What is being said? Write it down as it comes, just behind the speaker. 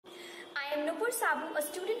I am Nupur Saboo, a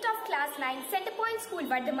student of class 9, Centrepoint School,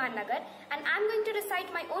 Vardhaman Nagar, and I am going to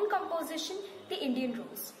recite my own composition, The Indian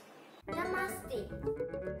Rose. Namaste.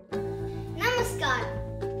 Namaskar.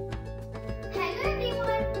 Hello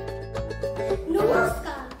everyone.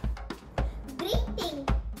 Namaskar. Greeting.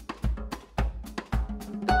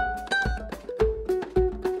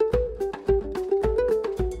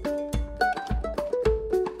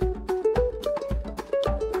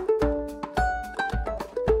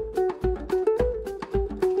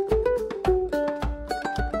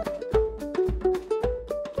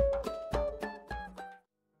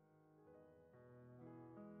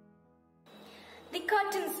 The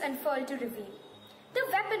curtains unfurl to reveal the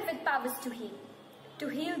weapon with powers to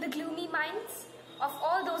heal the gloomy minds of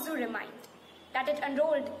all those who remind that it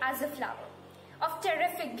unrolled as a flower of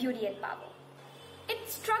terrific beauty and power. It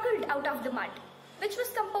struggled out of the mud, which was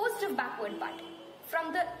composed of backward bud,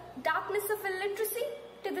 from the darkness of illiteracy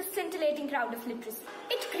to the scintillating crowd of literacy.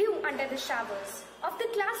 It grew under the showers of the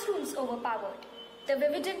classrooms overpowered. The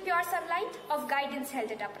vivid and pure sunlight of guidance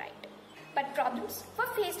held it upright. But problems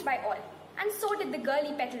were faced by all, and so did the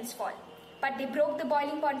girly petals fall. But they broke the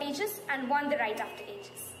boiling bondages and won the right after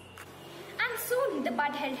ages. And soon the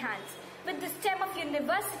bud held hands with the stem of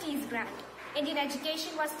universities grand. Indian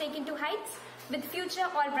education was taken to heights with future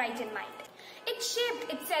all bright in mind. It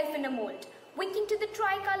shaped itself in a mold, winking to the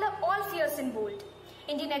tricolor all fierce and bold.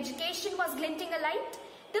 Indian education was glinting a light,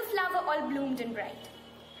 the flower all bloomed and bright.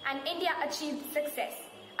 And India achieved success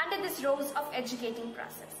under this rose of educating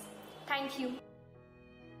process. Thank you.